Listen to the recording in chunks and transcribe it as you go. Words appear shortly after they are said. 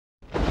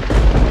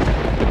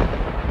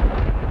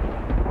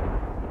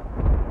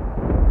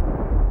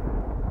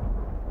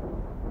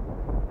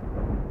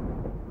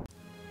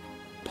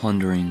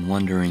Pondering,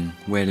 wondering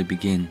where to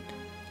begin.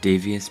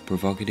 Devious,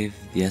 provocative,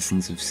 the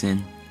essence of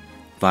sin.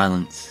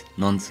 Violence,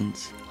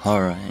 nonsense,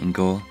 horror and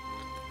gore.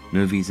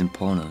 Movies and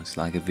pornos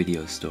like a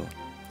video store.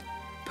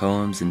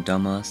 Poems and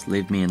dumbass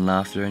leave me in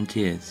laughter and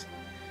tears,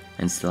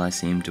 and still I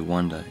seem to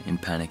wander in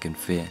panic and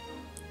fear.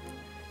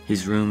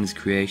 His room is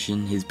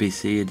creation, his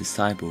BC a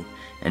disciple,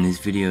 and his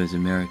videos are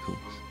miracles.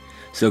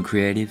 So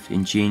creative,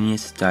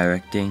 ingenious,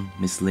 directing,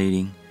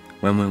 misleading,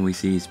 when will we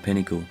see his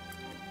pinnacle?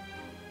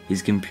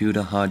 His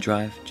computer hard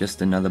drive,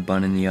 just another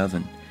bun in the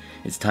oven.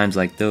 It's times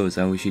like those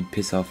I wish he'd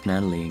piss off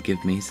Natalie and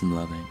give me some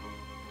loving.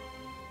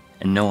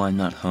 And no, I'm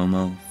not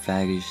homo,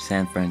 faggish,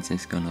 San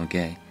Francisco, no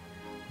gay.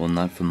 Well,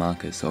 not for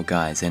Marcus or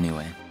guys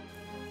anyway.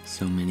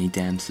 So many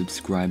damn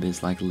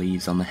subscribers like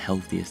leaves on the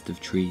healthiest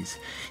of trees.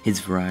 His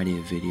variety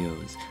of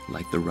videos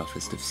like the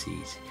roughest of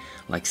seas.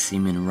 Like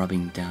semen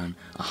rubbing down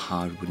a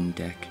hard wooden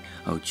deck.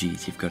 Oh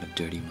geez, you've got a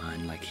dirty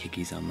mind like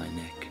hickeys on my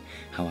neck.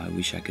 How I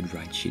wish I could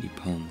write shitty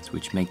poems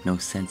which make no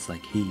sense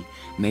like he.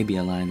 Maybe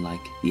a line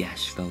like, the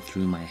ash fell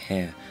through my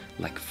hair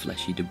like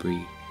fleshy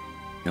debris.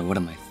 Now what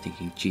am I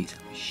thinking? Geez,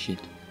 I'm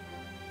shit.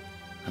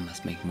 I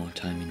must make more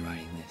time in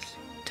writing this.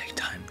 Take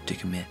time to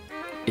commit.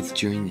 It's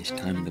during this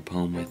time in the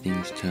poem where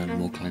things turn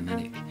more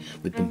climatic,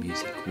 with the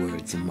music,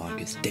 words, and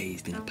Marcus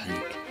dazed in a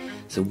panic.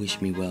 So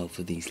wish me well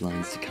for these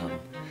lines to come.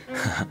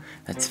 Haha,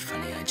 that's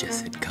funny, I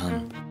just said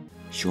come.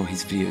 Sure,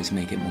 his videos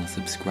may get more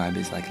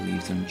subscribers like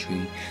leaves on a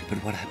tree,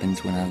 but what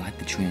happens when I light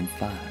the tree on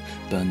fire,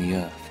 burn the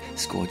earth,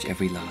 scorch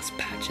every last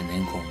patch, and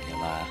then call me a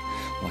liar?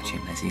 Watch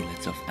him as he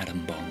lets off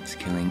atom bombs,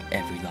 killing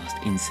every last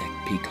insect,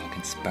 peacock,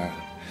 and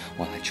sparrow,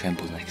 while I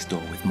tremble next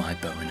door with my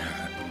bow and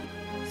arrow.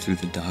 Through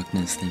the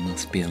darkness there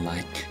must be a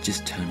light,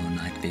 just turn on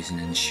night vision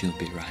and she'll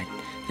be right.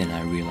 Then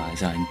I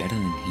realize I'm better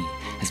than he,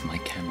 as my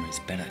camera is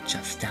better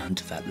just down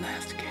to that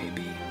last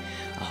KB.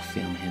 I'll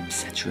film him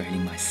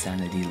saturating my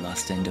sanity,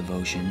 lust and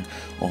devotion,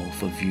 all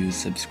for views,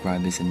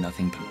 subscribers and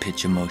nothing but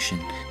pitch emotion.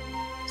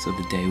 So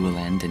the day will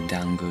end and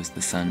down goes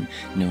the sun,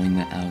 knowing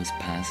that hours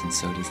pass and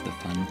so does the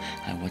fun.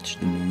 I watch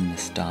the moon, the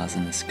stars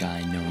in the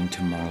sky, knowing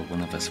tomorrow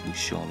one of us will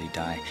surely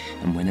die.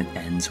 And when it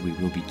ends we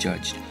will be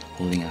judged,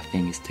 holding our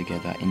fingers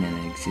together in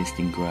an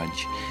existing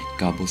grudge.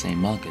 God will say,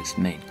 Marcus,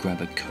 mate,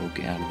 grab a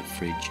Coke out of the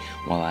fridge,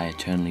 while I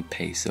eternally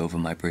pace over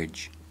my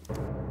bridge.